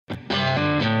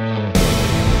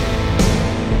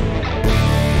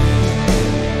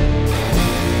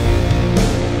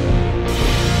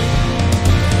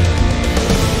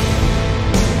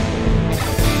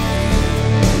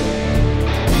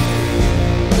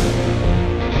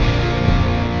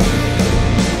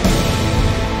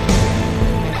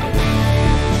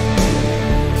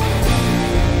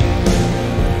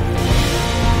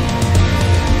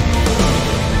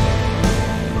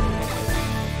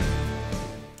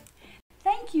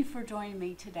Thank you for joining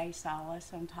me today,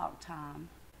 Saulius, on Talk Time.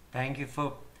 Thank you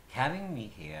for having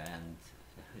me here. And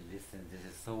listen, this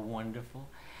is so wonderful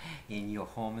in your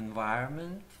home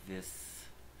environment. This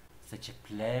such a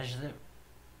pleasure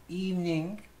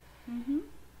evening. Mm-hmm.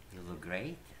 You look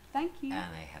great, Thank you.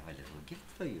 and I have a little gift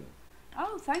for you.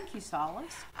 Oh, thank you,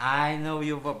 Saulius. I know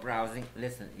you were browsing.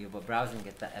 Listen, you were browsing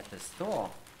at the store.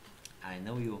 I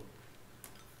know you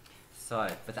saw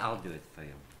it, but I'll do it for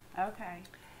you. Okay.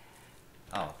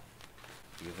 Oh,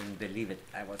 you wouldn't believe it.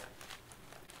 I was.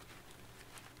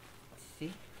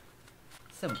 See?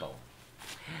 Simple.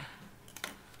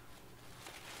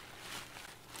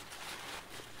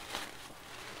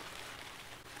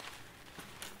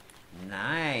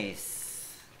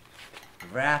 Nice.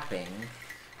 Wrapping.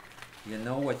 You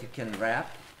know what you can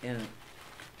wrap in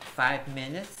 5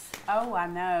 minutes? Oh, I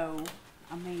know.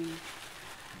 I mean,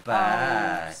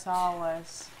 But,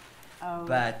 Saulius. Oh,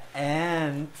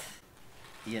 and,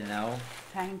 you know,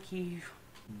 thank you.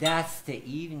 that's the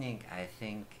evening I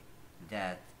think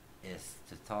that is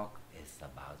to talk is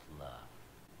about love.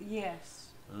 Yes.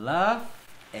 Love,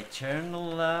 eternal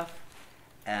love,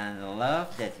 and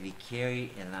love that we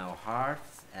carry in our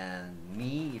hearts. And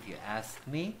me, if you ask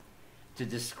me to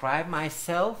describe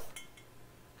myself,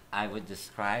 I would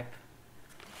describe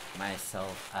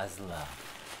myself as love.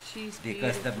 She's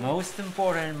Because beautiful. the most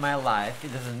important in my life,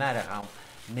 it doesn't matter how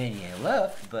many I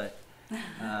love, but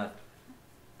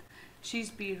She's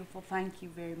beautiful. Thank you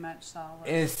very much, Saulius.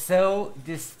 is so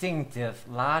distinctive,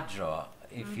 Ladro.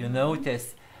 If you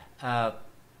notice,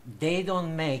 they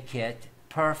don't make it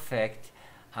perfect.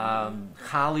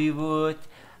 Hollywood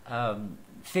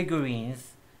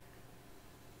figurines.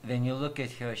 When you look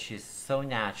at her, she's so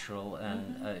natural,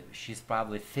 and she's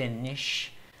probably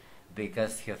Finnish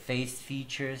because her face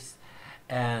features,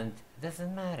 and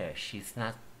doesn't matter. She's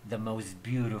not the most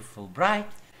beautiful bride,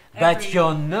 but Every-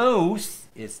 your nose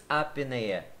is up in the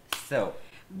air. So,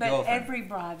 But girlfriend. every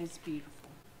bride is beautiful.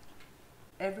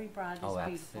 Every bride is Oh,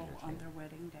 beautiful absolutely. on their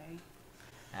wedding day.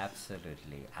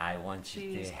 Absolutely, I want you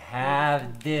She's to have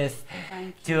beautiful. this.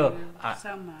 Thank To you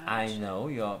so much. I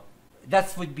know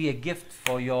that would be a gift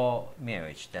for your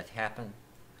marriage. That happened.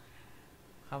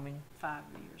 How many? 5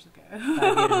 years ago.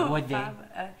 5 years ago. What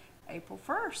day? April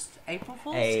 1st. April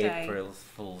Fool's Day. April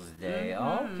Fool's Day.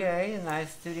 Mhm. Okay,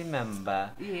 nice to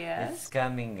remember. Yes. It's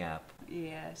coming up.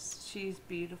 Yes, she's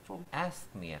beautiful.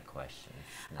 Ask me a question.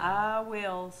 I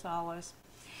will, Saulius.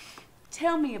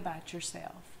 Tell me about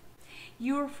yourself.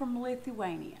 You are from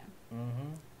Lithuania.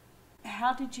 Mm-hmm.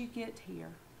 How did you get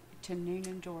here to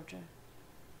Noonan, Georgia?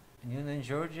 In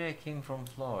Georgia, I came from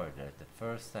Florida. The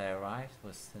first I arrived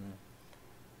was in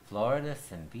Florida,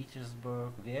 St.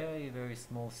 Petersburg, very, very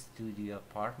small studio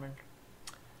apartment.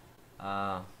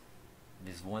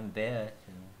 With one bed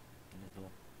and a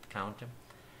little counter.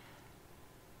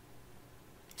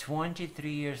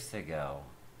 23 years ago.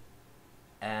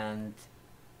 And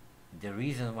the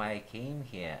reason why I came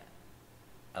here,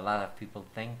 a lot of people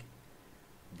think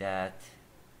that,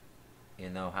 you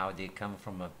know, how they come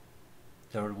from a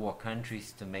third world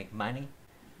countries to make money.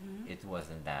 It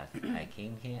wasn't that. I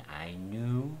came here, I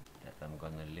knew that I'm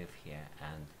gonna live here,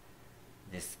 and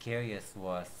the scariest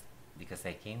was because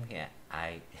I came here,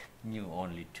 I knew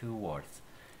only 2 words.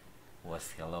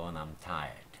 Was hello and I'm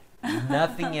tired.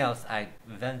 Nothing else. I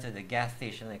went to the gas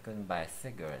station, I couldn't buy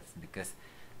cigarettes because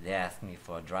they asked me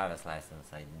for a driver's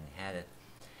license, I didn't have it.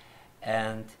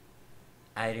 And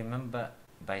I remember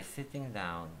by sitting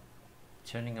down,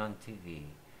 turning on TV,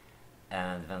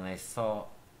 and when I saw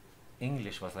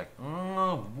English was like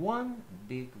one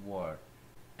big word,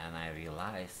 and I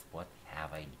realized, what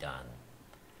have I done?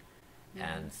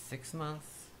 And 6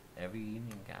 months, every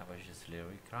evening I was just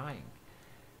literally crying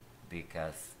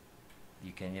because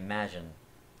you can imagine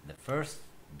the first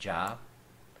job,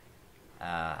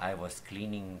 I was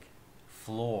cleaning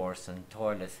floors and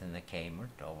toilets in the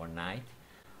Kmart overnight,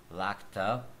 locked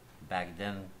up. Back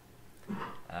then,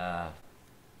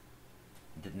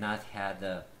 did not have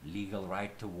the legal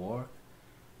right to work.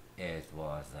 It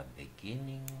was a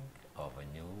beginning of a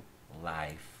new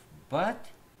life. But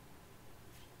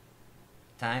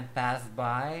time passed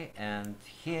by, and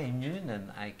here in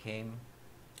Noonan I came,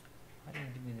 I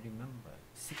don't even remember,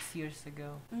 6 years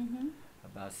ago? Mm-hmm.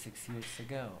 About 6 years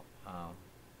ago,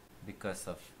 because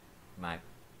of my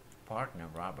partner,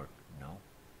 Robert, you know.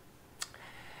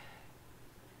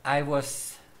 I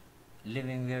was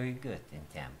living very good in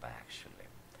Tampa, actually,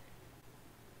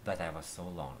 but I was so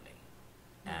lonely.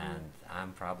 And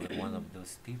I'm probably one of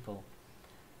those people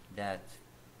that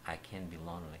I can be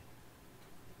lonely,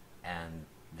 and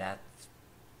that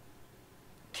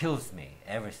kills me,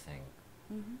 everything,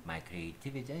 my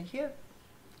creativity. And here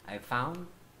I found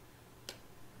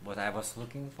what I was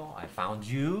looking for. I found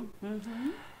you. Mm-hmm.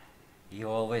 You're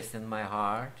always in my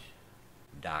heart.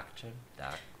 Doctor,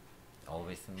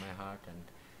 always in my heart. And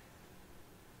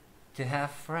to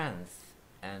have friends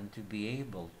and to be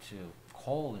able to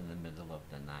call in the middle of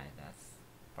the night, that's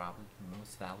probably the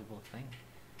most valuable thing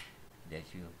that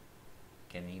you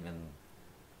can even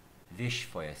wish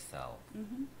for yourself.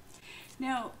 Mm-hmm.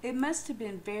 Now, it must have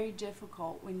been very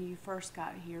difficult when you first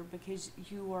got here because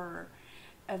you were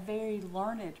a very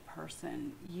learned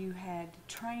person. You had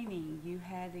training, you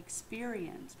had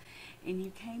experience, and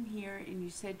you came here and you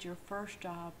said your first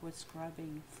job was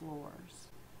scrubbing floors.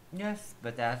 Yes,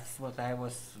 but that's what I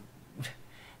was.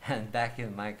 And back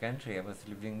in my country, I was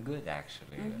living good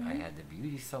actually. Mhm. I had a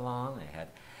beauty salon, I had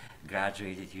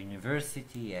graduated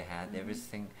university, I had Mhm.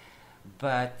 everything.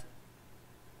 But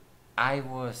I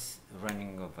was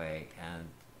running away, and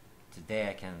today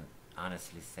I can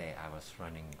honestly say I was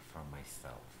running from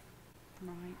myself.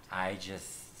 Right.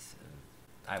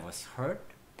 I was hurt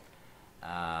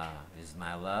with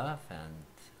my love, and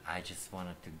I just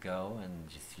wanted to go and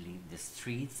just leave the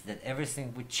streets, that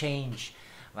everything would change.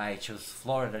 Why I chose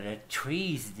Florida, the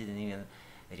trees didn't even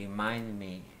remind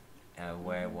me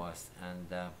where I was.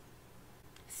 And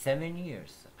 7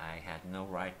 years I had no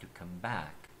right to come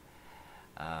back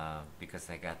because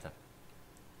I got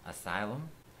asylum.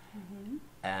 Mm-hmm.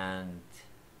 And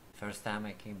first time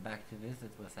I came back to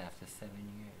visit was after 7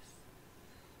 years.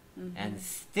 Mm-hmm. And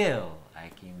still I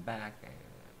came back.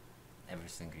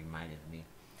 Everything reminded me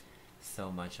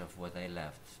so much of what I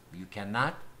left. You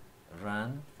cannot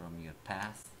run from your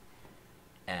past,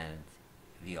 and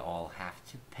we all have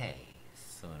to pay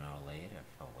sooner or later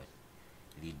for what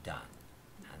we done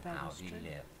and That how is we true.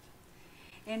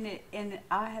 lived. And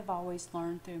I have always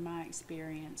learned through my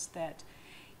experience that,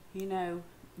 you know,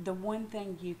 the one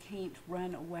thing you can't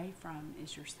run away from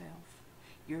is yourself.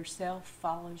 Yourself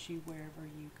follows you wherever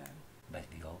you go. But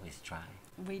we always try.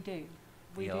 We do.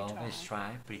 We do always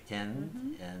try,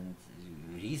 pretend, Mhm. and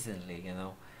recently,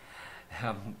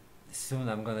 soon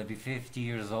I'm gonna be 50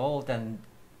 years old, and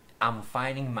I'm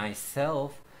finding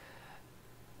myself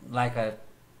like a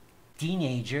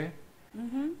teenager,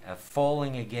 Mm-hmm.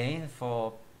 falling again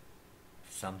for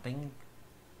something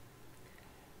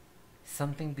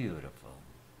beautiful,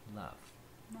 love.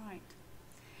 Right.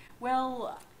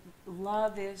 Well,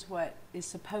 love is what is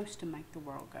supposed to make the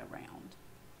world go round.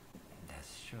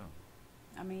 That's true.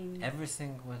 I mean,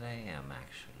 Everything what I am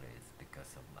actually is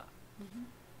because of love. mhm.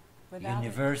 Without it.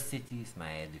 Universities,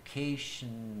 my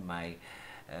education, my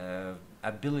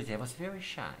ability. I was very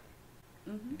shy,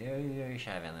 Mhm. very, very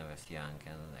shy when I was young,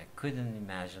 and I couldn't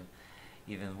imagine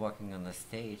even walking on the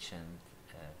stage, and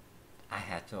I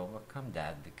had to overcome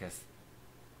that because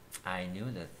I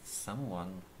knew that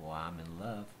someone who I'm in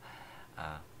love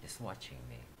is watching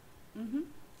me. Mhm.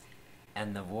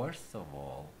 And the worst of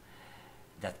all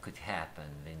that could happen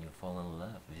when you fall in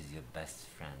love with your best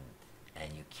friend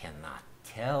and you cannot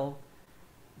tell,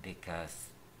 because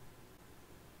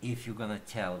if you're gonna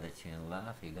tell that you're in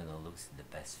love, you're gonna lose the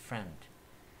best friend.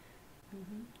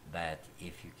 Mhm. But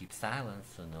if you keep silent,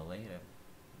 sooner or later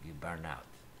you burn out.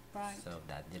 Right. So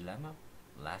that dilemma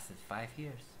lasted 5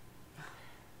 years.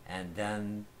 And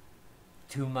then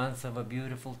 2 months of a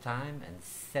beautiful time and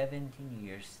 17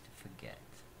 years to forget.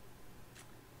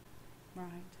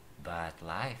 Right. But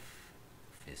life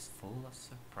is full of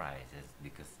surprises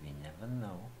because we never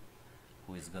know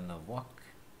who is gonna walk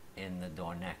in the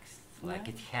door next. Like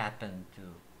Yeah. it happened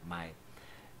to my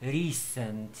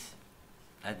recent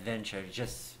adventure,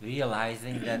 just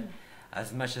realizing that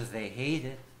as much as I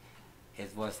hated,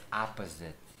 it was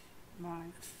opposite.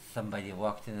 Right. Somebody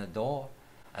walked in the door.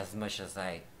 As much as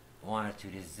I wanted to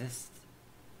resist,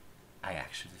 I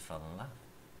actually fell in love.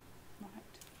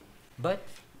 Right. But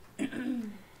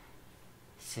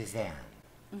Suzanne,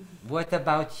 Mhm. what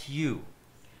about you?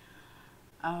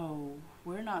 Oh,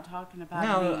 we're not talking about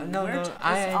No, me. no, We're no.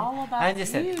 it's all about I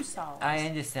understand. you, Saulius. I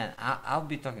understand. I'll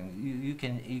be talking. You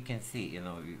can see.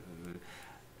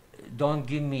 Don't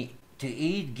give me to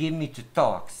eat. Give me to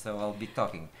talk. So I'll be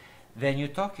talking. When you're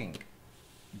talking,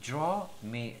 draw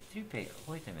me 3 pages.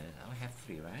 Wait a minute. I have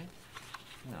 3, right?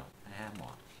 No, I have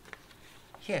more.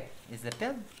 Here is the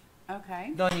pen.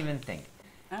 Okay. Don't even think.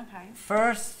 Okay.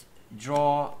 First,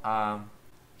 draw a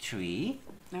tree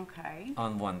Okay.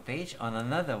 on one page. On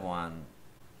another one,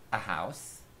 a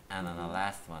house, and on the Mhm.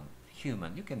 last one,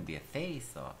 human. You can be a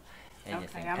face or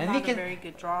anything. Okay. I'm and not a very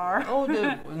good drawer. Oh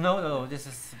no! This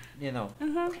is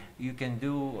Uh-huh. you can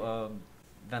do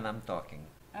when I'm talking.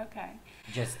 Okay.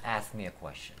 Just ask me a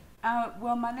question.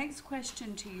 Well, my next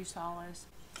question to you, Saulius,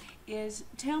 is,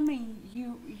 tell me,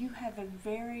 you have a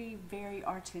very, very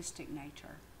artistic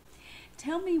nature.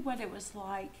 Tell me what it was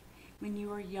like when you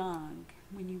were young,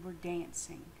 when you were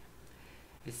dancing.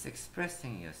 It's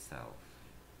expressing yourself,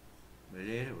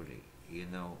 literally. You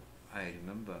know, I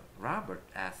remember Robert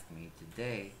asked me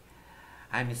today.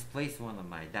 I misplaced one of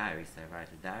my diaries. I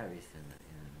write a diaries in a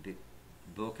big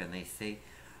book, and they say,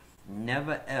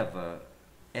 never ever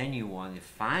anyone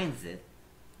finds it,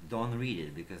 don't read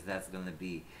it, because that's going to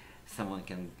be, someone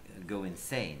can go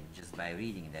insane just by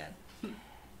reading that.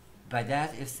 But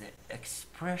that is an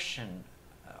expression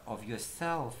of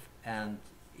yourself, and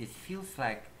it feels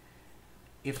like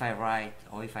if I write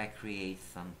or if I create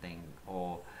something,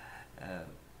 or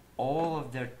all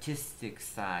of the artistic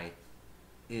side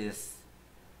is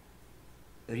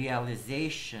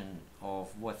realization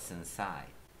of what's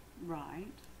inside.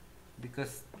 Right.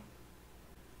 Because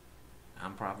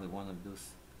I'm probably one of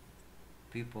those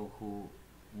people who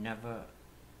never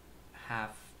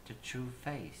have the true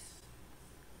face.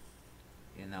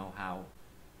 You know how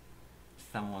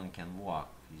someone can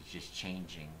walk, it's just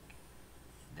changing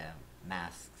the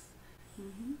masks.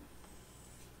 Mm-hmm.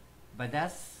 But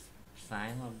that's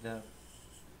sign of the,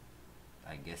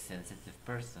 I guess, sensitive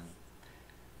person,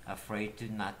 afraid to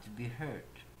not to be hurt.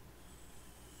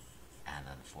 And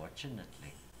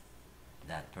unfortunately,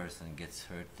 that person gets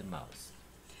hurt the most.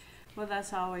 Well,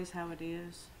 that's always how it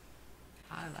is.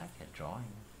 I like a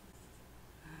drawing.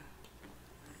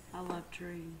 I love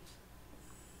dreams.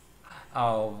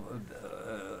 Oh,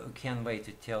 can't wait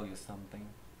to tell you something.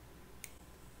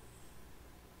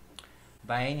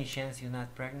 By any chance you're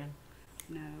not pregnant?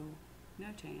 No, no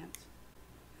chance.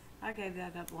 I gave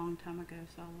that up a long time ago,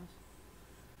 Saulius.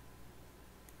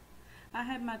 I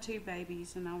had my 2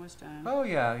 babies and I was done. Oh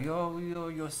yeah,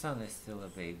 your son is still a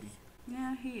baby.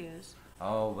 Yeah, he is.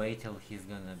 Oh, wait till he's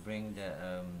gonna bring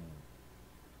the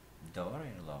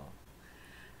daughter-in-law.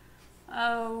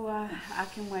 Oh, I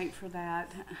can wait for that.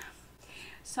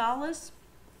 Saulius,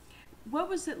 what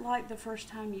was it like the first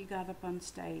time you got up on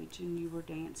stage and you were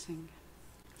dancing?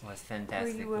 It was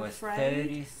fantastic. Were you It was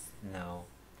afraid?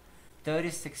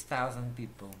 36,000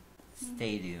 people,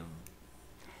 stadium.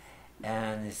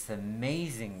 And it's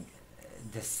amazing,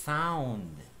 the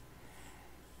sound.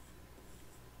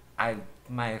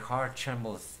 My heart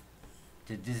trembles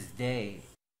to this day.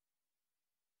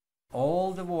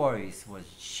 All the worries was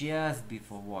just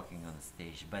before walking on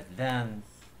stage, but then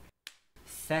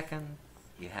second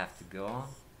you have to go on,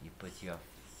 you put your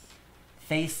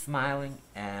face smiling,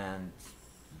 and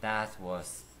that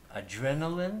was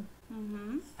adrenaline.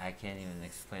 Mm-hmm. I can't even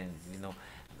explain it. You know,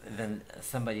 then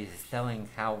somebody is telling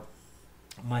how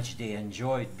much they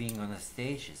enjoyed being on a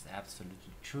stage is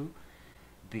absolutely true,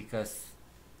 because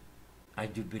I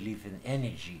do believe in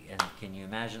energy, and can you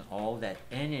imagine all that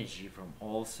energy from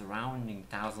all surrounding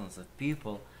thousands of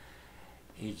people?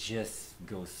 It just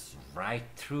goes right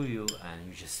through you and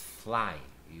you just fly.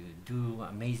 You do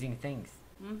amazing things.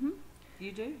 Mm-hmm.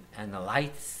 You do. And the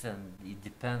lights, and it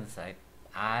depends.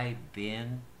 I've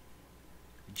been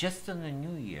just on the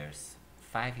New Year's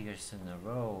 5 years in a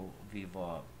row. We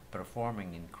were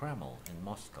performing in Kreml in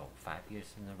Moscow 5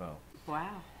 years in a row.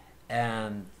 Wow.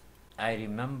 And I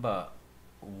remember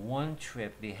one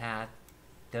trip we had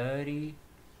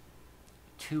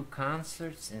 32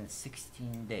 concerts in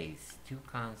 16 days. 2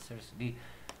 concerts. We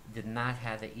did not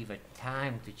have even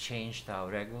time to change to our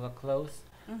regular clothes.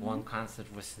 Mm-hmm. One concert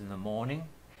was in the morning,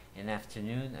 in the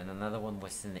afternoon, and another one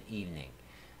was in the evening.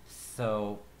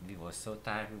 So we were so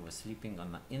tired, we were sleeping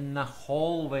in the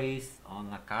hallways,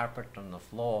 on the carpet, on the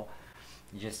floor,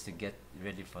 just to get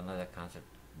ready for another concert.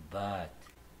 But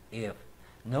if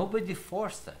nobody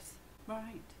forced us,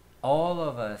 Right. all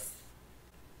of us,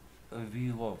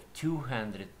 we were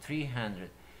 200, 300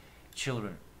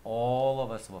 children, all of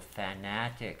us were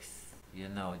fanatics. You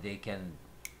know, they can,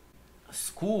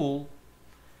 school,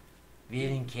 we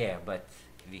didn't care, but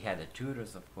we had the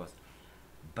tutors, of course.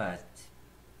 But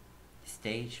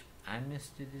stage, I miss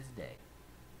to this day.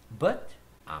 But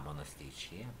I'm on a stage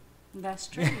here. That's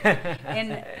true.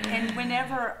 and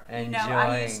whenever, you know,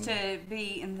 I used to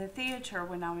be in the theater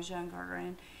when I was younger,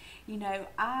 and you know,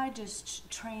 I just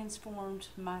transformed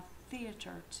my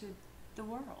theater to the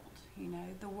world. You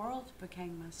know, the world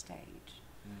became my stage.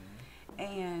 Mm-hmm.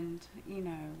 And, you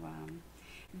know,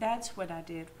 that's what I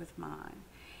did with mine.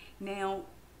 Now,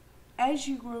 as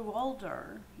you grew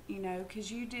older, you know,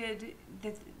 because you did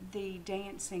the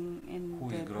dancing and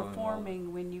the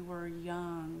performing when you were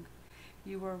young.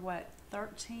 You were what,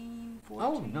 13, 14?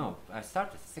 Oh, no. I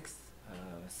started 6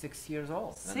 years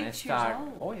old. 6 years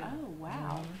old? Oh, yeah. Oh,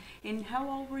 wow. Mm-hmm. And how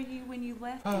old were you when you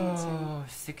left dancing? Oh,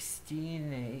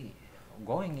 16.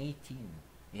 going 18.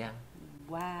 Yeah,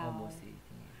 Wow. almost 18.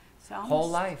 So Whole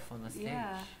almost, life on the stage.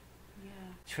 yeah, yeah.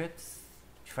 Trips,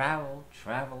 travel.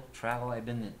 I've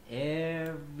been in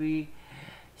every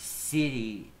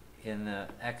city in the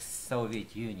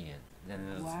ex-Soviet Union. Then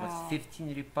there was Wow.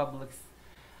 15 republics.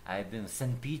 I've been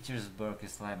St. Petersburg.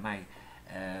 Is like my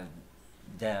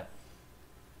the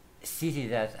city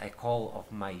that I call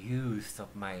of my youth,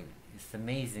 of my. It's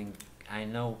amazing. I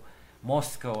know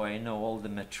Moscow. I know all the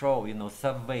metro.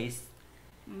 Subways.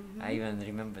 Hmm. I even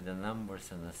remember the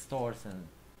numbers and the stores and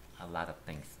a lot of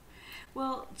things.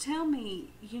 Well, tell me,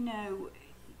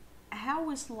 how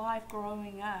was life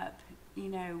growing up,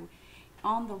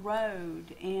 on the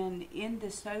road and in the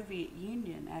Soviet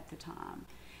Union at the time?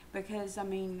 Because, I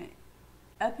mean,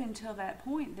 up until that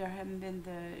point, there hadn't been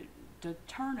the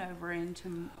turnover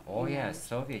into. Oh yeah,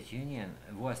 Soviet Union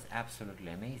was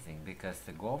absolutely amazing because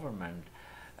the government,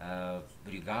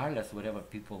 regardless whatever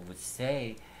people would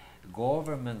say,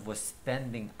 government was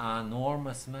spending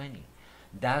enormous money.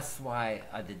 That's why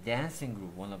the dancing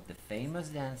group, one of the famous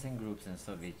dancing groups in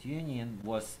Soviet Union,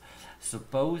 was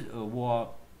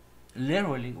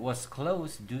literally was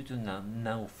closed due to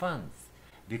no funds.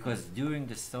 Because during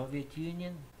the Soviet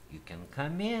Union, you can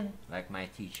come in, like my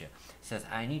teacher says,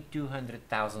 I need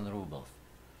 200,000 rubles.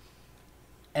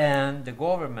 And the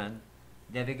government,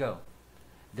 there we go.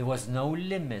 There was no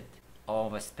limit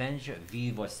of expenditure.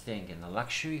 We were staying in the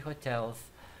luxury hotels,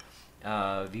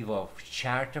 we were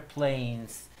charter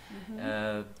planes,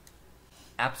 Hmm.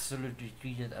 absolutely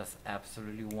treated us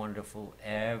absolutely wonderful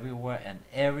everywhere, and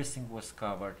everything was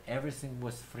covered, everything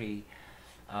was free.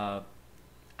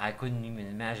 I couldn't even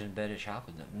imagine better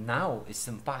childhood. Now it's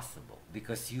impossible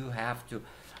because you have to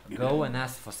go and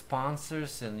ask for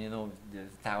sponsors, and the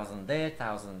thousand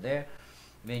there.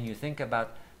 When you think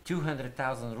about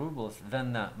 200,000 rubles,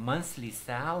 then the monthly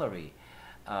salary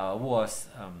was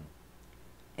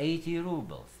 80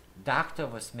 rubles. Doctor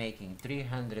was making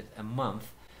 300 a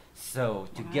month, so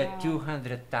to get Wow.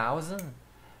 200,000,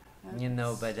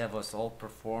 That's. but that was all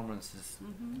performances,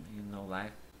 Hmm.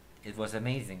 life. It was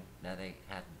amazing that I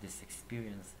had this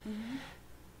experience, Hmm.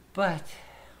 but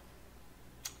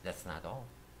that's not all.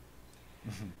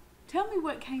 Tell me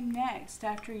what came next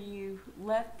after you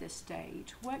left the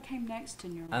stage. What came next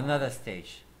in your life? Another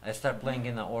stage. I started playing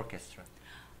in an orchestra.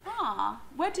 Ah,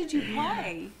 what did you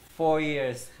play? 4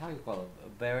 years. How you call it? A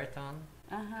baritone.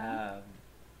 Uh-huh.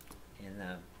 In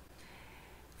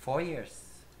 4 years,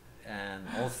 and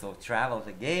also traveled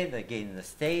again in the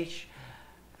stage.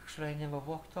 Actually, I never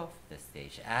walked off the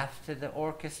stage. After the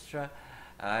orchestra,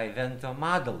 I went to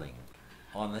modeling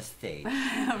on the stage,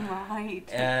 Right.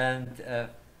 and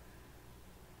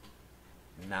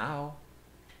now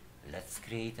let's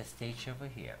create a stage over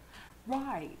here.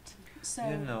 Right. So.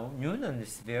 Noonan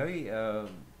is very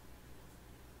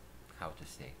how to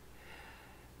say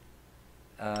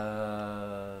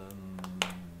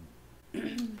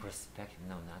perspective.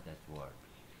 No, not that word.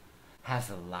 Has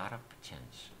a lot of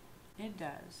potential. It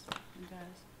does. It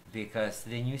does. Because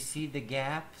when you see the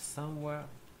gap somewhere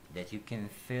that you can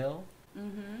fill,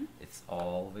 Mm-hmm. it's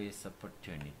always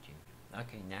opportunity.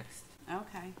 Okay, next.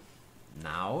 Okay.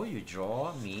 Now you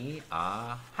draw me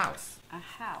a house. A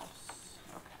house.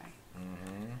 Okay.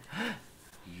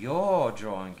 Your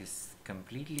drawing is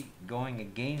completely going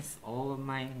against all of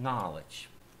my knowledge.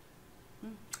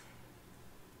 Mm.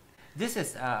 This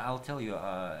is, I'll tell you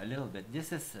a little bit.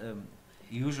 This is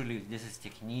usually this is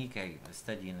technique I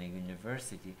study in the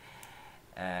university.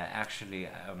 Actually,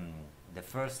 the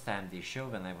first time they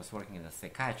showed when I was working in a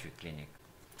psychiatry clinic,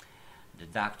 the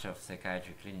doctor of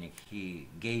psychiatry clinic, he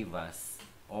gave us,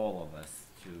 all of us,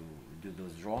 to do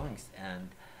those drawings, and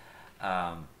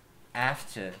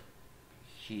after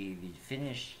we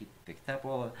finished, he picked up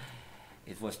all of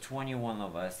it was 21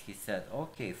 of us. He said,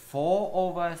 okay, 4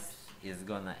 of us is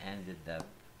gonna end up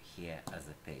here as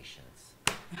a patients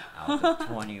out of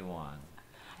 21.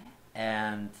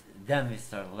 And then we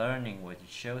start learning what it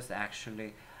shows.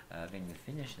 Actually, when you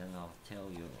finish, then I'll tell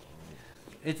you.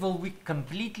 It will be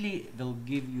completely, will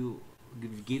give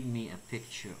me a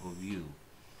picture of you.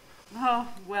 Oh,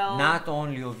 well. Not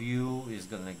only of you, is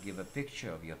gonna give a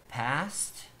picture of your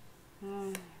past.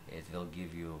 Mm. It will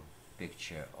give you a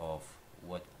picture of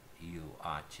what you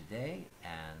are today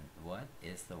and what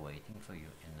is awaiting for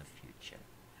you in the future.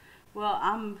 Well,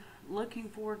 I'm looking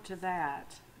forward to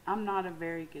that. I'm not a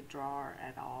very good drawer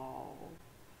at all.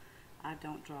 I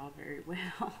don't draw very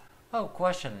well. Oh,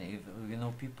 question, if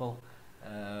people,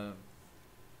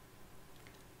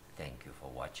 thank you for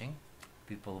watching,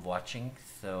 people watching,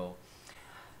 so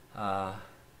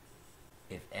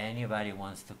if anybody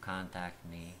wants to contact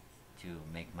me to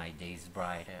make my days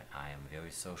brighter. I am a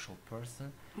very social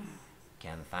person.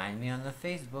 Can find me on the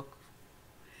Facebook.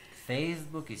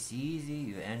 Facebook is easy.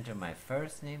 You enter my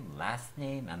first name, last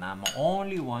name, and I'm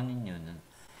only one in Newnan.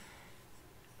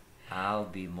 I'll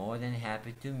be more than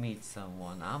happy to meet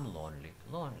someone. I'm lonely.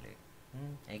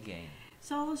 Again.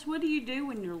 Saulius, what do you do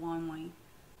when you're lonely?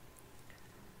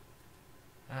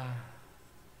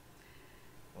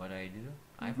 What I do?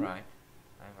 I Mm-hmm. write.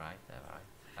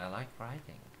 I like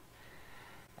writing.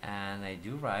 And I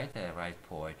do write. I write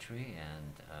poetry.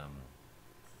 And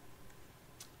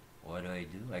what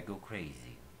do? I go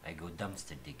crazy. I go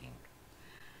dumpster digging.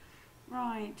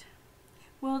 Right.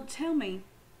 Well, tell me,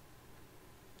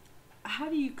 how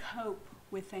do you cope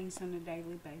with things on a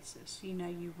daily basis? You know,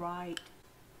 you write,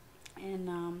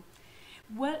 and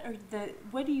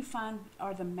what do you find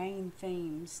are the main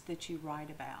themes that you write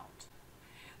about?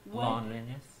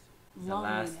 Loneliness. The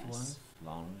last one. Loneliness.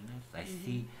 Loneliness. I Mhm.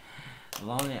 see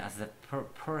loneliness as a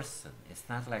person. It's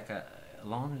not like a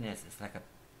loneliness. It's like a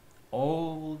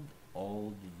old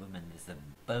woman with a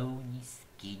bony,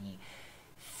 skinny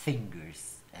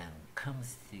fingers and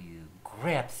comes to you,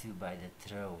 grabs you by the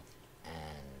throat,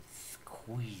 and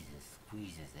squeezes,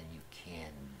 and you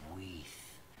can't breathe.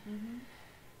 Mm-hmm.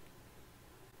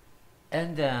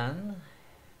 And then,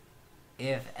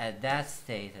 if at that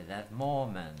state, at that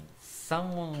moment,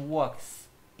 someone walks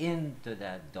into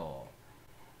that door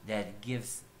that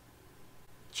gives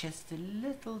just a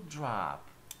little drop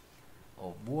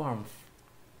of warmth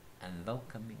and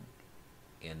welcoming,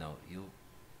 you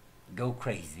go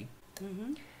crazy,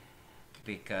 Mm-hmm.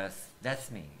 because that's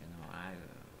me. I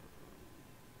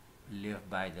live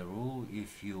by the rule: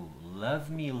 if you love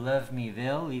me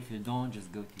well. If you don't,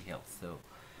 just go to hell. So,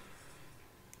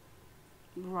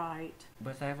 Right.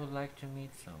 but I would like to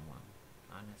meet someone,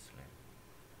 honestly.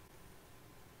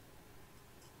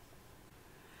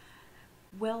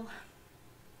 Well,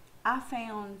 I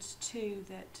found too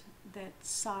that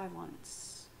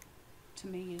silence to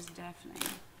me is deafening.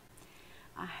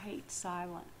 I hate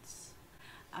silence.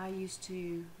 I used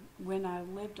to, when I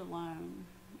lived alone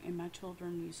and my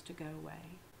children used to go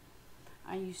away,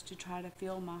 I used to try to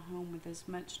fill my home with as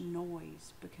much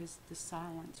noise because the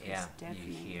silence was Yeah, deafening.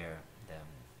 you hear them.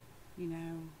 You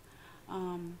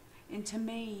know, and to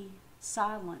me,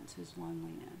 silence is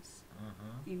loneliness.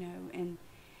 You know, and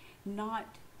not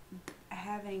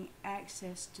having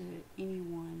access to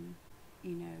anyone,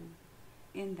 you know,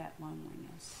 in that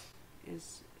loneliness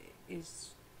is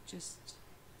just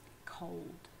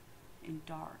cold and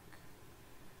dark.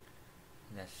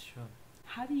 That's true.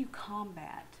 How do you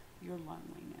combat your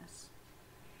loneliness?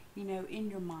 You know, in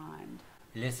your mind.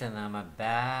 Listen, I'm a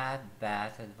bad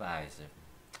advisor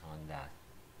on that.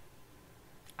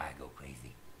 I go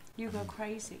crazy. You go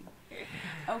crazy.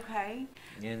 Okay.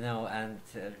 And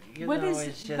What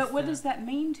it's just. but what does that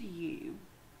mean to you?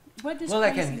 What does Well,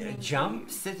 I crazy can mean to jump,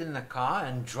 you? sit in the car,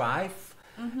 and drive.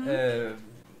 Mhm.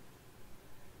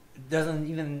 Doesn't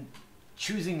even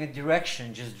choosing a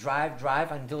direction. Just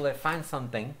drive until I find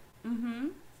something.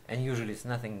 Mhm. And usually it's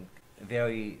nothing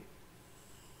very.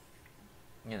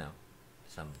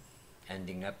 Some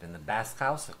ending up in a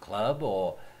bathhouse, a club,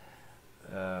 or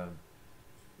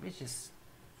which is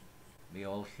we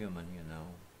all human,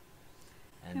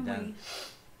 and And then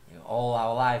all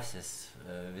our lives is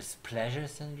with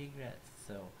pleasures and regrets.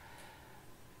 So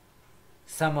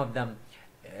some of them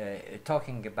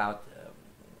talking about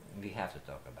we have to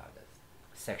talk about it.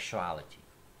 Sexuality.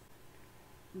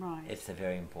 Right. It's a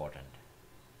very important,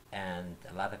 and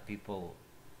a lot of people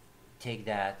take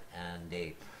that and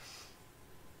they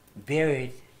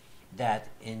bury that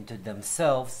into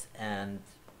themselves, and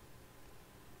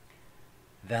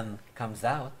then comes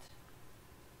out,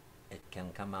 it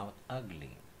can come out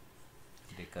ugly,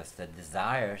 because the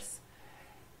desires,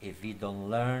 if we don't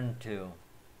learn to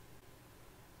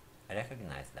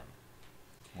recognize them,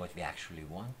 what we actually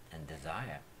want and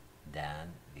desire,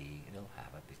 then we will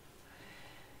have a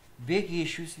big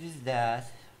issues with that.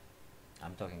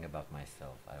 I'm talking about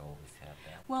myself. I always have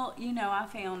that. Well, I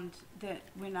found that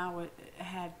when I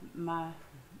had my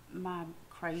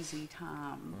crazy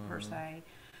time per Mhm. se,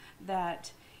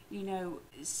 that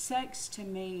sex to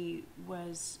me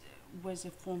was a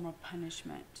form of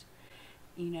punishment.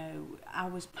 I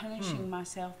was punishing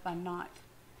myself by not,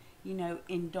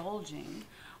 indulging,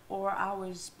 or I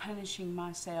was punishing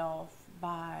myself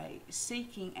by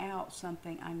seeking out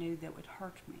something I knew that would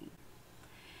hurt me.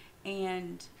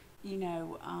 And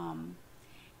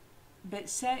but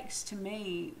sex to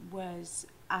me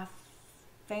I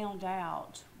found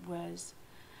out was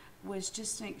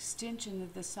just an extension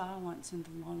of the silence and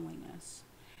the loneliness.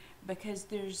 because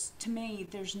to me,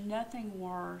 there's nothing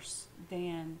worse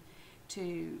than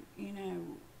to,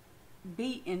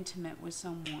 be intimate with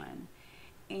someone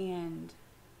and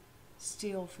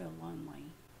still feel lonely.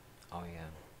 Oh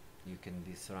yeah, you can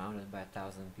be surrounded by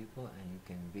 1,000 people, and you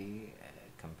can be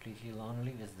completely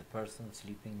lonely with the person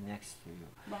sleeping next to you.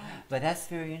 Right. But that's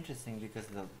very interesting because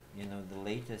the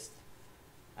latest,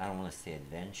 I don't want to say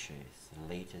adventures, the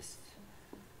latest,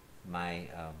 my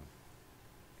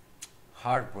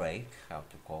heartbreak, how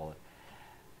to call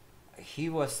it. He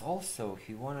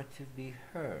wanted to be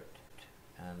heard,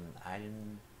 and I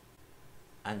didn't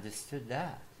understood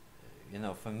that.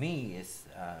 For me, it's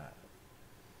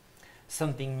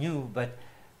something new, but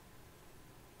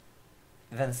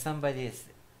when somebody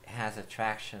has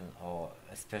attraction, or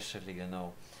especially,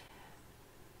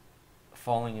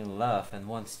 falling in love and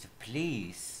wants to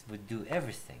please, would do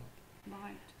everything.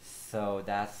 Right. So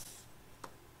that's,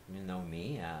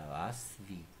 me, us,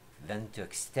 we went to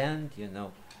extend,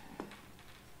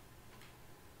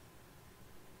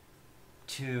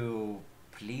 to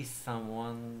please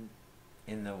someone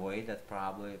in a way that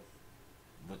probably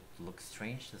would look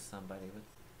strange to somebody.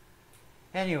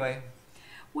 But anyway,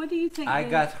 What do you think? I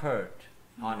got hurt.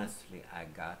 Honestly, I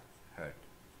got hurt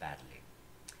badly.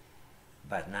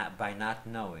 But not by not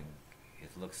knowing.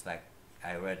 It looks like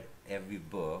I read every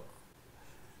book,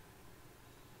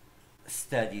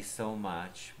 studied so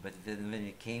much, but then when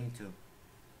it came to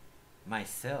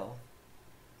myself,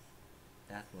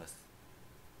 that was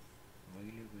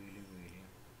really, really, really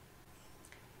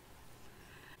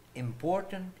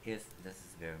important. This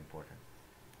is very important.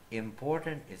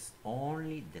 Important is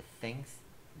only the things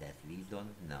that we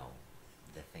don't know.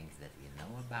 The things that we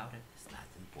know about it is not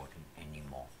important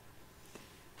anymore.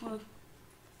 Well,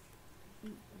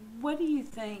 what do you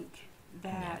think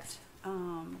that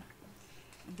Yes.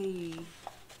 The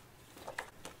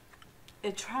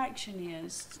attraction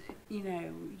is?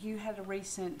 You had a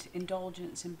recent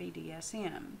indulgence in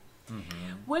BDSM.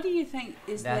 Mm-hmm. What do you think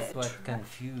is That's what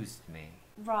confused me.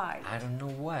 Right. I don't know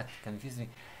what confused me,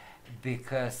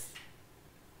 because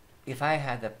if I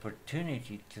had the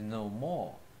opportunity to know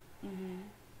more,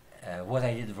 what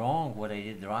I did wrong, what I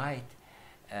did right,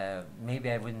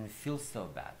 maybe I wouldn't feel so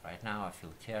bad. Right now I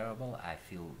feel terrible, I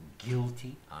feel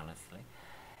guilty, honestly,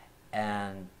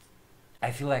 and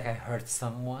I feel like I hurt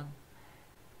someone,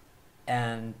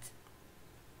 and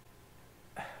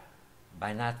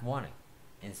by not wanting.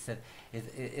 Instead,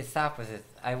 it's opposite.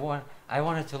 I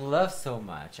wanted to love so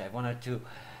much. I wanted to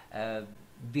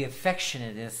be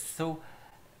affectionate. It's so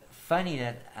funny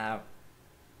that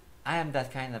I am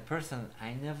that kind of person.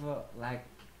 I never like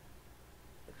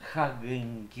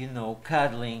hugging,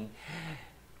 cuddling.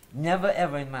 Never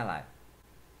ever in my life.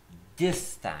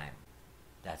 This time,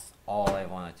 that's all I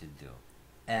wanted to do.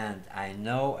 And I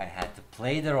know I had to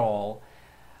play the role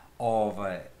of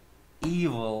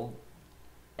evil,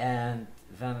 and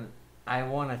then I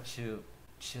wanted to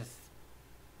just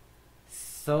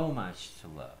so much to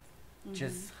love,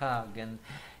 just hug, and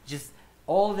just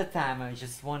all the time I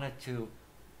just wanted to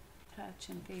touch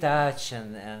and feel.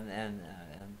 and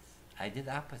I did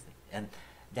opposite. And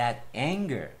that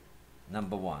anger,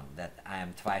 number one, that I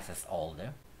am twice as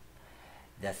older,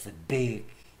 that's a big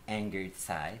anger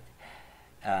inside.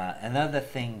 Another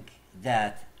thing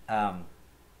that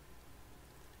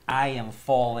I am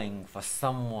falling for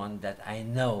someone that I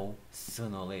know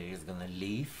sooner or later is gonna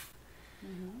leave.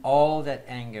 All that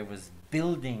anger was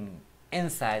building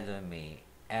inside of me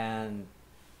and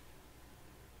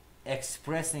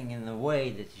expressing in a way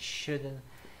that it shouldn't,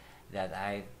 that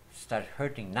I start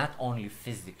hurting, not only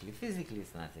physically. Physically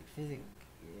it's nothing.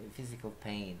 Physical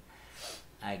pain,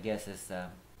 I guess, is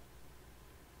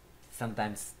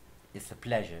sometimes it's a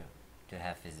pleasure to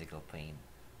have physical pain,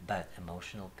 but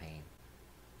emotional pain,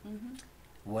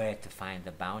 where to find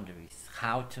the boundaries,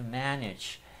 how to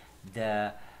manage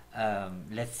the,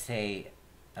 let's say,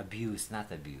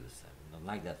 not abuse, I don't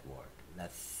like that word.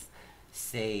 Let's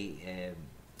say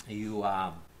you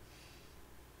how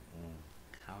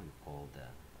you call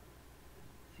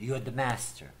you're the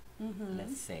master,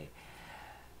 let's say.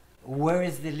 Where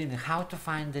is the limit? How to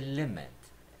find the limit?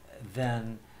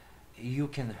 Then you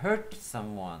can hurt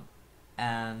someone,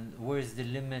 and where's the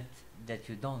limit that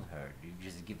you don't hurt? You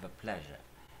just give a pleasure.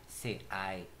 Say,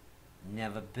 I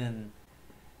never been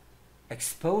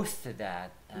exposed to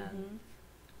that, and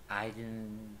I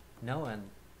didn't know, and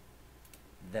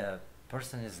the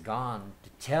person is gone to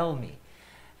tell me.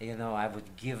 I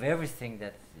would give everything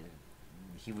that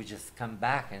he would just come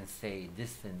back and say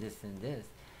this and this and this,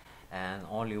 and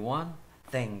only one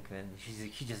thing, when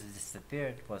he just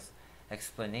disappeared, was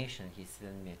explanation. He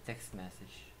sent me a text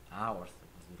message hours, it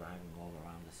was driving all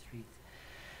around the street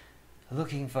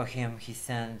looking for him. He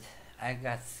said, I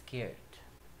got scared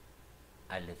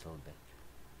a little bit.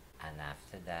 And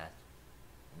after that,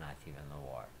 not even a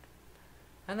word.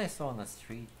 And I saw on the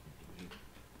street, he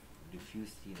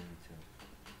refused even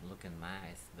to look in my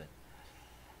eyes, but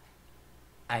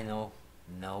I know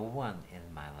no one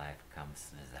in my life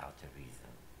comes without a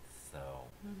reason. So,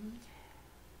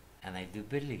 and I do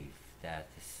believe that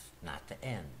it's not the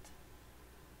end.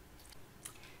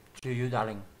 To you,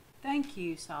 darling. Thank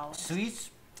you, Saulius. Sweets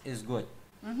is good.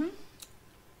 Mm-hmm.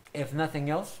 If nothing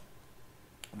else,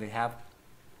 we have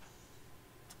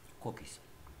cookies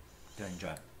to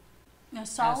enjoy. Now,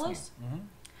 Ask Saulius, me. Mhm.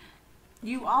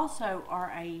 you also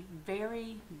are a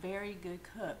very, very good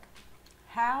cook.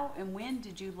 How and when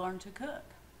did you learn to cook?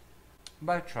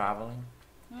 By traveling.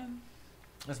 Mm.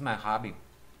 It's my hobby.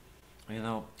 You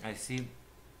know,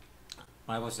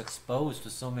 I was exposed to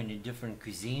so many different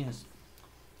cuisines,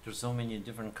 to so many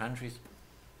different countries.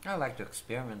 I like to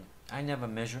experiment. I never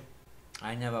measure.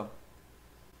 I never,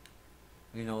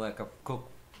 like a cook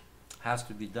has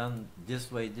to be done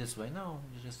this way, this way. No,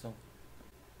 it's just a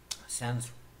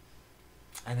sense.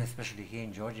 And especially here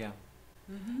in Georgia,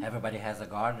 everybody has a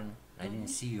garden. I didn't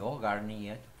see your gardening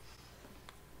yet.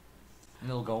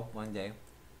 We'll go one day.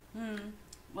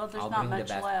 Well, there's I'll not bring the much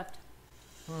best. left.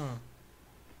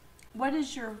 What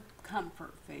is your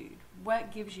comfort food?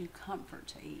 What gives you comfort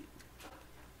to eat?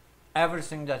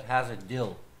 Everything that has a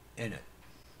dill in it.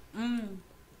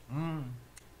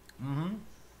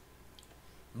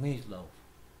 Meatloaf.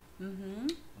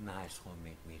 Nice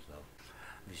homemade meatloaf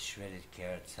with shredded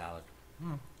carrot salad.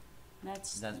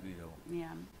 That's beautiful.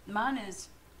 yeah. Mine is.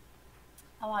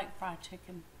 I like fried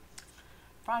chicken.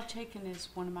 Fried chicken is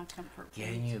one of my comfort foods.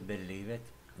 Can you believe it?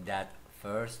 That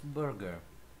first burger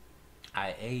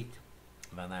I ate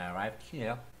when I arrived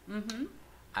here,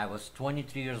 I was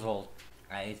 23 years old.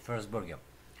 I ate first burger.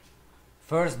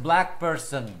 First black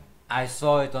person, I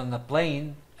saw it on the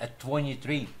plane at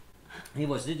 23. He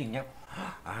was sitting there,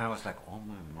 and I was like, oh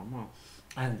my mama.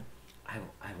 And I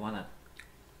wanna,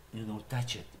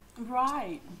 touch it.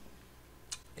 Right.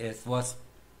 It was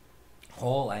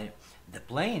the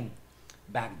plane.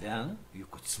 Back then, you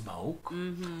could smoke.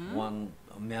 One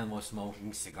man was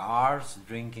smoking cigars,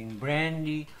 drinking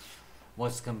brandy.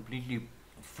 Was completely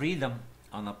freedom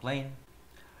on a plane.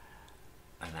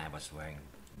 And I was wearing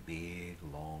big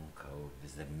long coat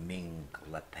with a mink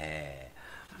lapel.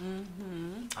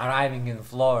 Arriving in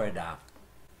Florida,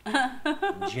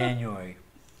 January.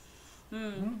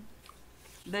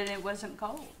 But it wasn't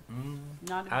cold.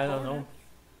 Not in I don't Florida. know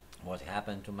what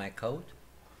happened to my coat.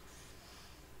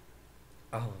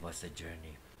 Oh, it was a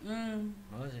journey.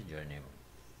 It was a journey.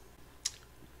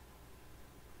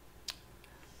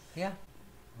 Yeah.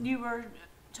 You were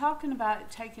talking about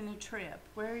taking a trip.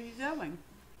 Where are you going?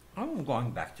 I'm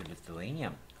going back to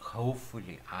Lithuania.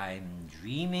 Hopefully, I'm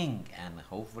dreaming, and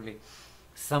hopefully,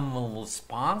 someone will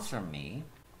sponsor me.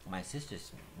 My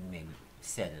sisters maybe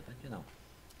said it, but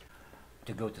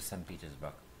to go to St.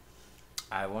 Petersburg.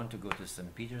 I want to go to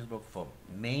St. Petersburg for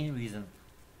main reason.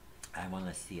 I want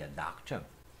to see a doctor,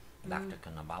 Dr.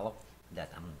 Konovalov,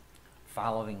 that I'm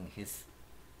following his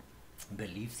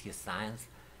beliefs, his science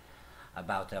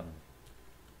about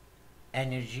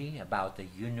energy, about the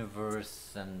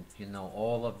universe, and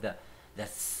all of that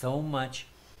so much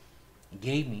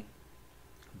gave me.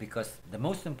 Because the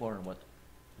most important was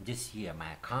this year,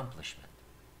 my accomplishment,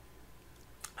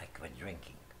 I quit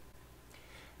drinking.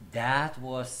 That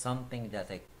was something that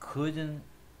I couldn't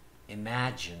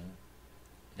imagine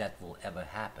that will ever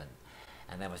happen.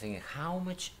 And I was thinking how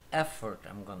much effort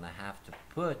I'm gonna have to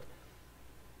put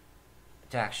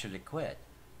to actually quit.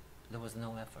 There was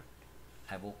no effort.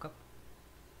 I woke up.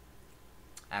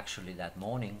 Actually, that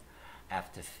morning,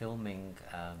 after filming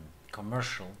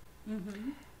commercial,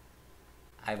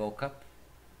 I woke up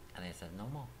and I said, no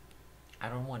more. I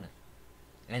don't want it.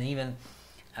 And even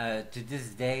to this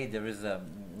day, there is a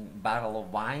bottle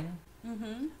of wine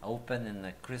open in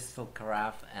a crystal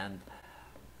carafe, and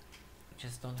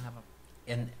just don't have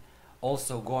a. And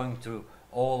also going through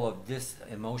all of this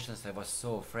emotions, I was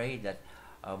so afraid that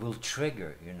will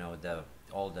trigger,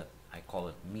 I call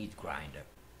it meat grinder.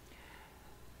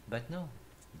 But no,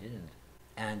 didn't.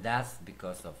 And that's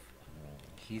because of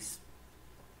his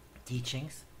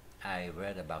teachings. I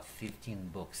read about 15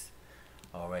 books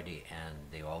already, and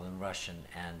they're all in Russian.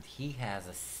 And he has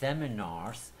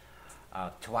seminars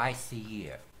twice a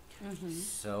year.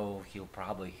 So he'll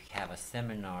probably have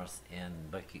seminars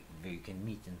where you can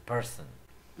meet in person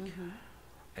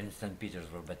in St.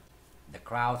 Petersburg. But the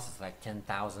crowds is like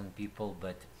 10,000 people.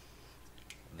 But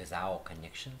with our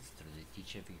connections through the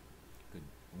teacher, we could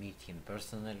meet him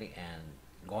personally and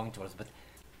going towards, but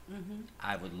Mhm.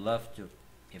 I would love to,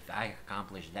 if I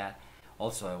accomplish that.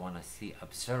 Also, I want to see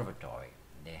observatory.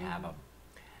 They have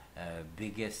a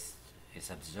biggest is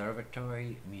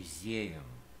observatory museum.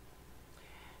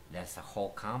 That's a whole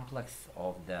complex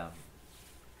of the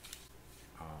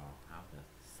how the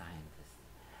scientists.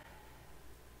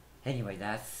 Anyway,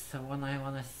 that's the one I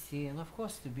want to see, and of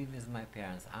course to be with my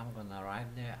parents. I'm gonna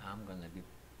arrive there. I'm gonna be,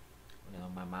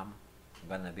 my mom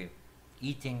gonna be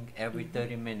eating every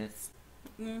 30 minutes.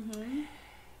 Mhm.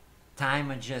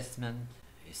 Time adjustment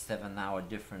is 7 hour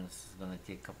difference. It's gonna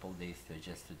take a couple days to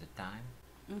adjust to the time.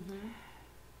 Mhm.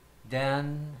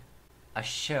 Then a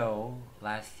show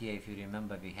last year, if you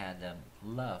remember, we had a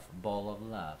ball of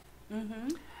love,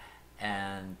 Mhm.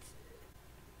 and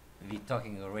we're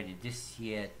talking already this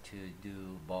year to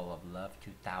do ball of love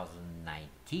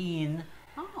 2019,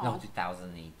 no Oh.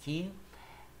 2018,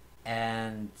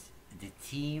 and the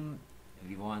theme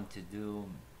we want to do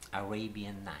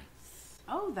Arabian Nights.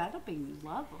 Oh, that'll be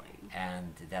lovely.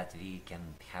 And that we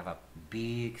can have a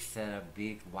big set of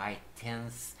big white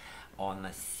tents on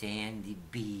a sandy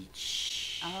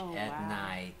beach Oh, at wow.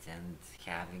 night, and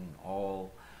having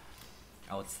all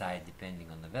outside depending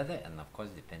on the weather and of course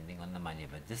depending on the money.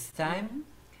 But this time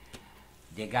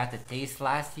they got a taste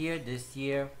last year. This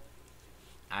year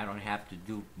I don't have to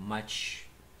do much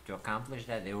to accomplish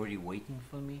that. They're already waiting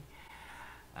for me.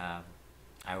 I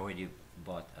already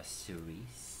bought a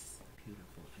cerise,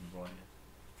 beautiful embroidered.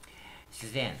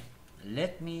 Suzanne,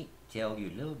 let me tell you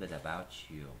a little bit about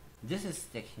you. This is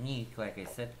technique, like I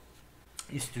said,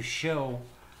 is to show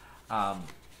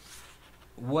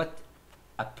what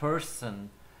a person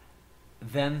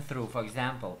went through. For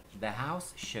example, the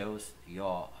house shows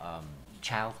your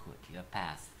childhood, your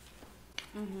past.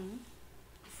 Mhm.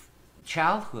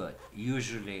 Childhood,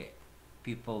 usually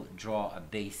people draw a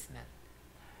basement.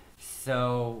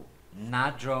 So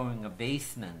not drawing a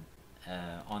basement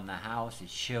on the house, it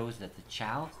shows that the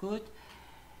childhood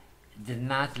did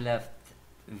not left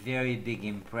very big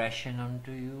impression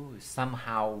onto you.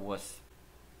 Somehow was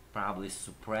probably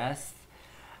suppressed.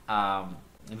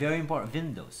 Very important,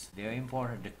 windows, very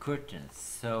important, the curtains.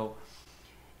 So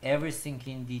everything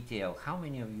in detail. How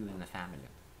many of you in the family?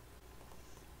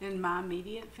 In my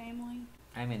immediate family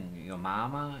I mean, your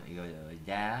mama, your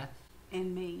dad,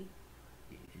 and me.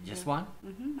 just Yeah. one?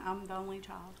 Mhm. I'm the only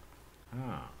child.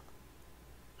 Ah,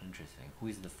 interesting. Who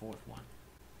is the fourth one?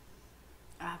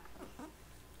 Ah.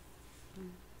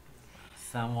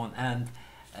 Someone. And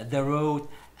the road,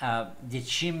 the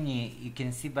chimney, you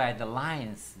can see by the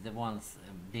lines, the ones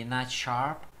they're not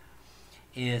sharp,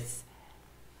 is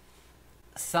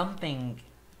something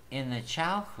in the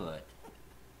childhood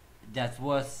that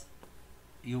was,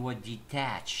 you were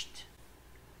detached,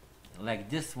 like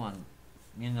this one,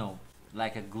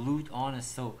 like a glued on it.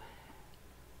 So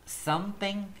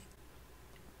something,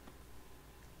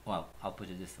 well, I'll put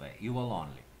it this way: you were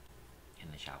lonely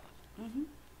in the childhood. Mhm.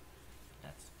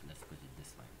 Let's put it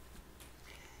this way: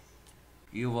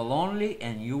 you were lonely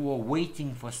and you were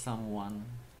waiting for someone.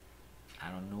 I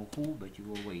don't know who, but you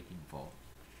were waiting for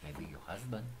maybe your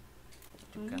husband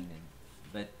to come in.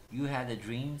 But you had the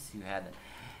dreams. You had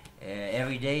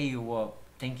every day you were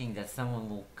thinking that someone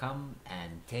will come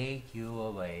and take you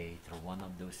away through one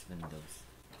of those windows.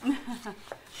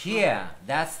 Here,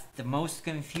 that's the most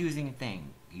confusing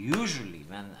thing. Usually,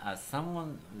 when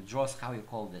someone draws, how you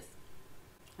call this,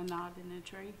 A knot in a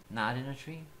tree. knot in a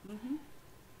tree, Mhm.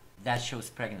 that shows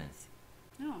pregnancy.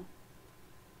 No.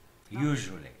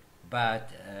 Usually, but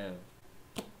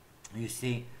you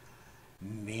see,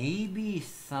 maybe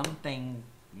something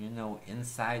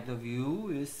inside of you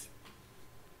is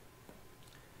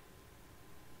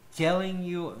telling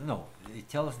you, no, it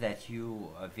tells that you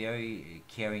are a very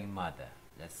caring mother.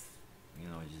 That's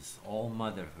just all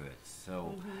motherhood.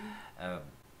 So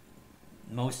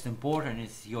most important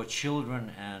is your children.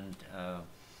 And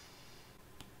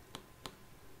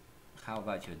how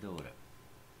about your daughter?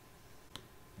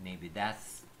 Maybe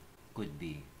that's could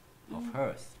be of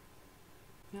hers.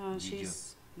 No, Did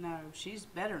you- she's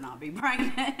better not be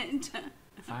pregnant.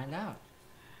 Find out.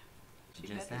 She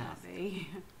Just better ask. not be.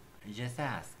 Just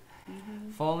ask.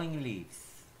 Mhm. Falling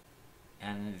leaves,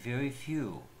 and very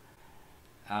few.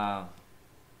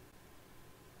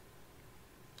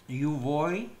 You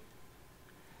worry.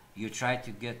 You try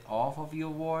to get off of your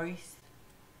worries,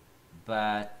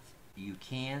 but you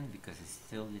can't because it's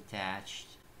still detached.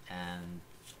 And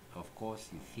of course,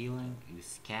 you're feeling. You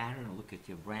scatter and look at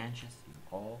your branches. You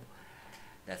all.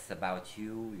 That's about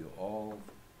you. You're all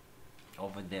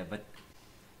over there, but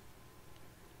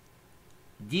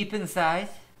deep inside,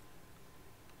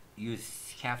 you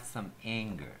have some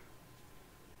anger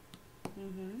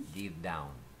Mm-hmm. deep down,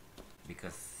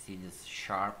 because see this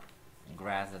sharp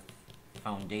grass as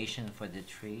foundation for the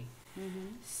tree. Mm-hmm.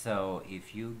 So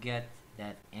if you get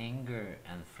that anger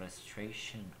and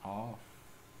frustration off,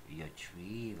 your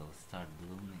tree will start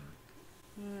blooming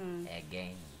Mm.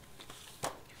 again.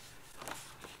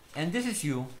 And this is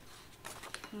you,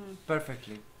 Mm.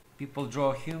 perfectly. People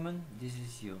draw human, this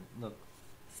is you. Look,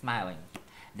 smiling.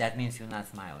 That means you're not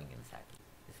smiling inside.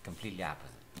 It's completely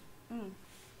opposite. Mm.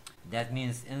 That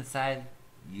means inside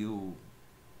you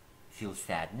feel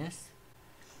sadness,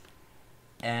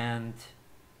 and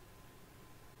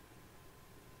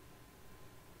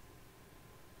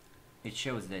it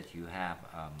shows that you have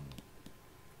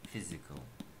physical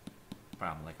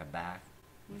problem like a back.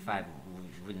 If I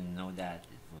wouldn't know that,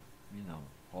 it would, you know,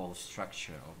 whole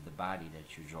structure of the body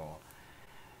that you draw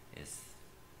is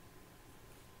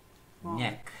Wrong.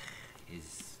 neck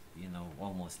is, you know,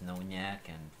 almost no neck,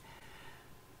 and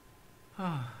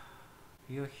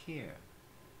you're here.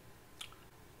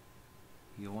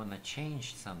 You want to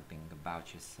change something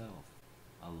about yourself,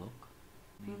 a look,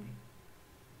 maybe.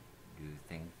 Do you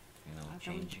think, you know, I don't.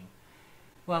 changing?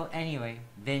 Well, anyway,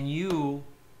 then you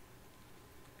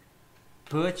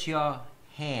put your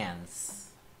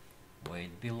hands where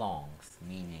it belongs,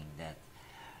 meaning that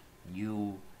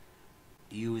you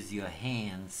use your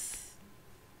hands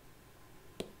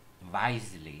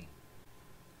wisely,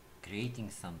 creating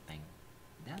something,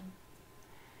 then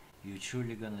you're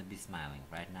truly gonna be smiling.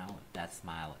 Right now, that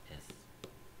smile is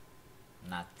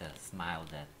not the smile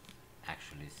that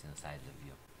actually is inside of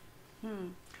you. Hmm.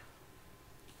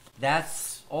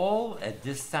 That's all at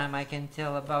this time I can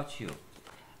tell about you.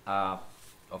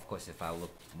 Of course, if I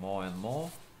look more and more,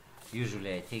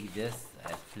 usually I take this,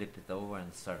 I flip it over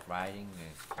and start writing.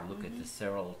 I look at it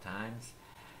several times,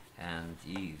 and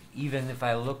even if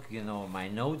I look, you know, my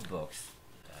notebooks,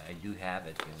 I do have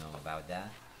it, you know, about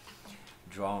that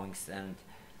drawings. And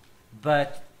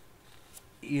but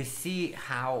you see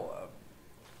how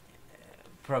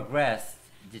progressed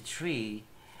the tree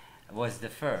was. The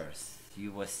first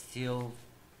you was still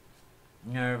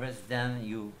nervous, then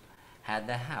you had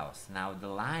the house. Now the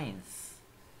lines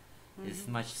is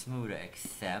much smoother,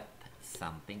 except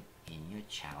something in your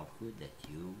childhood that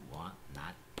you want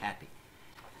not happy.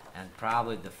 And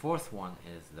probably the fourth one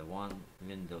is the one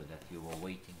window that you were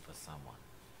waiting for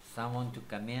someone to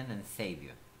come in and save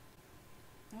you.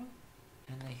 Oh.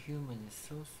 And a human is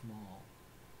so small,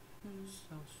 Mm.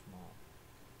 so small.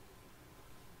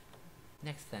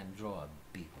 Next time, draw a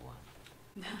big one.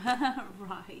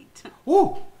 Right.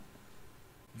 Ooh!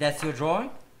 That's your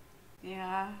drawing?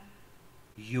 Yeah.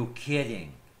 You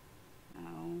kidding?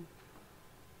 Oh.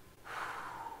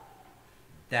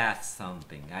 That's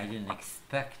something. I didn't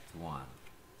expect one.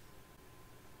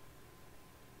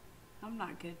 I'm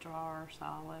not a good drawer,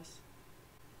 Saulius.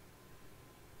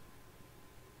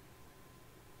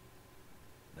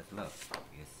 But look,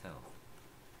 yourself.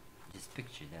 Just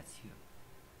picture that's you.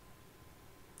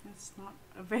 That's not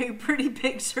a very pretty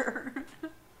picture.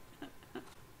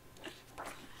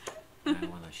 I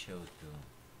want to show to.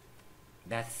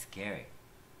 That's scary.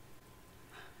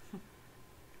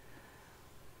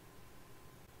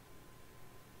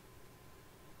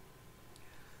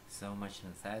 So much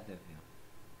inside of you.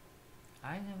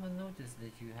 I never noticed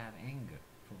that you have anger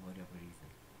for whatever reason.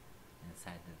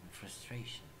 Inside of you,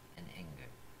 frustration and anger.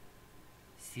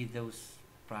 See those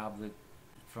probably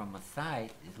from a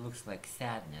side it looks like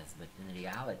sadness, but in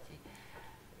reality,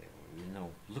 you know,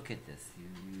 look at this.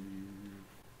 You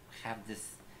have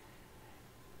this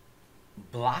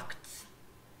blocked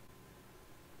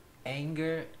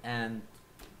anger and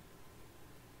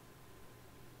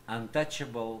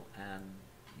untouchable, and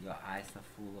your eyes are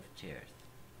full of tears.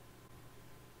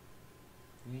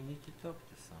 You need to talk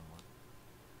to someone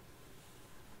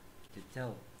to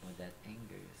tell what that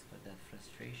anger is, what that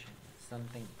frustration is.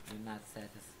 Something you're not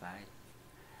satisfied,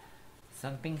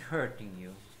 something hurting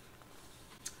you.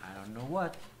 I don't know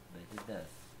what, but it does.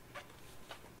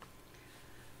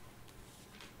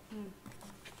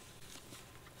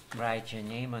 Write your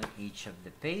name on each of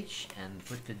the page and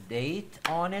put the date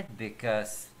on it,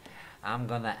 because I'm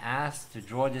gonna ask to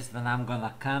draw this when I'm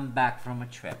gonna come back from a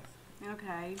trip.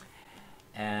 Okay.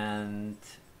 And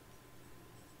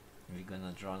we're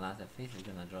gonna draw not a face,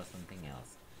 we're gonna draw something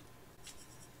else.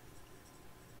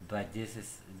 But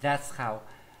that's how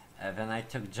when I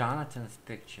took Jonathan's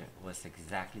picture, it was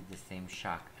exactly the same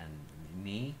shock. And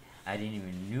me, I didn't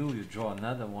even knew you draw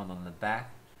another one on the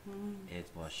back. It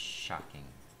was shocking.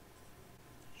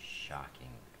 Shocking.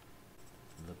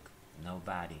 Look, no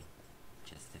body,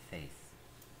 just the face.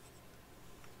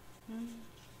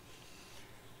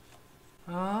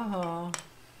 Uh-huh.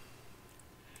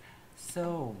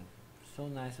 So, so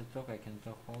nice to talk. I can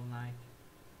talk all night.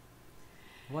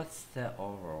 What's the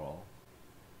overall?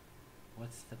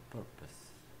 What's the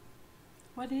purpose?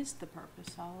 What is the purpose,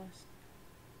 Saulius?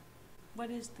 What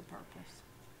is the purpose?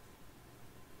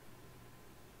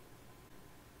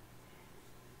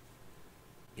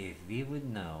 If we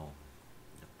would know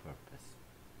the purpose,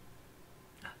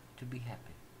 to be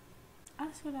happy.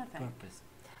 That's what I think. Purpose.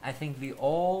 I think we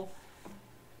all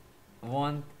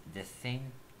want the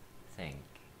same thing,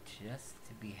 just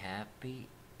to be happy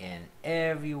in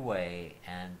every way.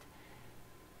 And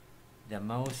the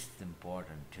most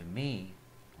important to me,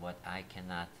 what I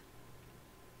cannot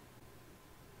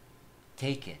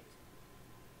take it,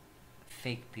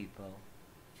 fake people,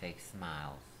 fake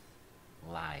smiles,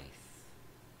 lies.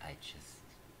 I just,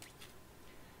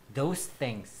 those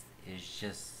things is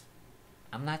just,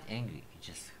 I'm not angry, it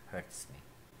just hurts me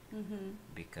Mm-hmm.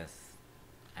 because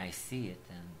I see it,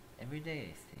 and every day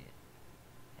I see it.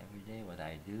 Every day what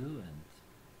I do, and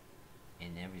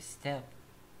in every step.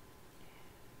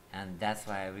 And that's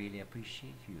why I really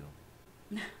appreciate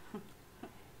you.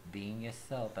 Being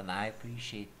yourself, and I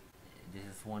appreciate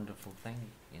this wonderful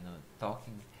thing,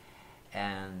 talking.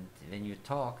 And when you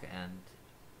talk, and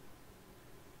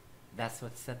that's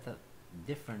what set up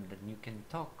different, that you can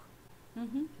talk,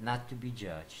 Mm-hmm. not to be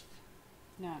judged,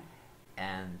 No.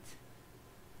 and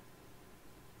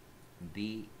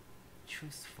be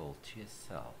truthful to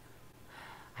yourself.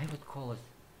 I would call it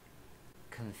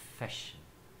confession.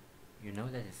 You know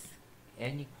that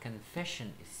any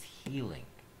confession is healing.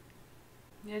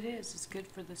 It is. It's good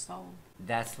for the soul.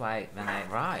 That's why when I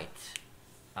write,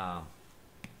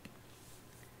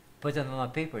 put it on a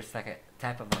paper, it's like a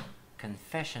type of a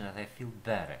confession that I feel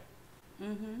better.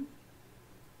 Mm-hmm.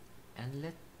 And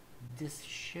let this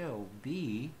show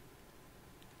be,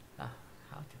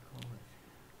 how to call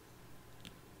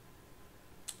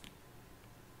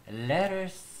it?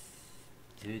 Letters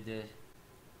to the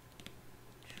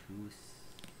truth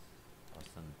or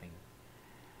something.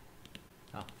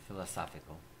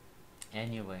 Philosophical.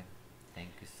 Anyway, thank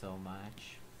you so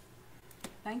much.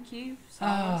 Thank you,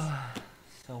 Saulius.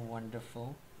 So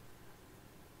wonderful.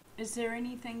 Is there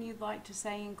anything you'd like to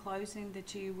say in closing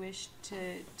that you wish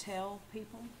to tell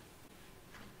people?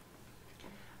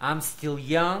 I'm still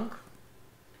young.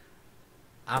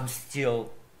 I'm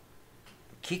still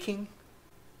kicking.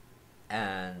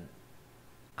 And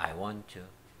I want to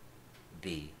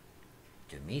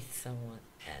meet someone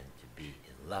and to be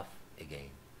in love again.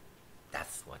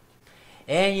 That's what.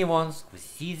 Anyone who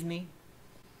sees me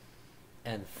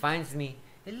and finds me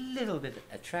a little bit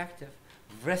attractive,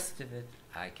 rest of it,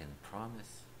 I can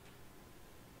promise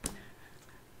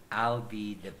I'll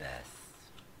be the best.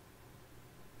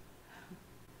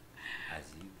 As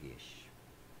you wish.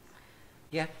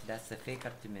 Yeah, that's a fake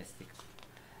optimistic.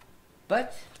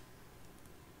 But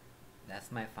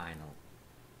that's my final.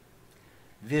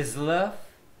 With love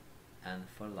and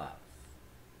for love.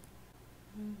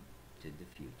 To the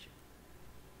future.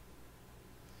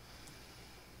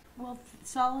 Well,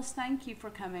 Saulius, thank you for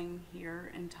coming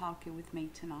here and talking with me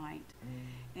tonight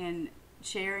and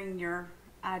sharing your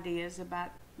ideas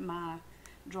about my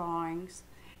drawings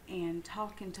and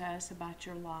talking to us about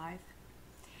your life.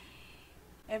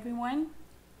 Everyone,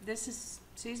 this is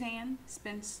Susanne,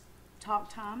 Spence Talk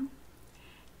Time,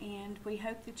 and we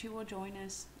hope that you will join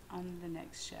us on the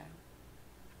next show.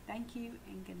 Thank you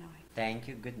and good night. Thank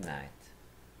you. Good night.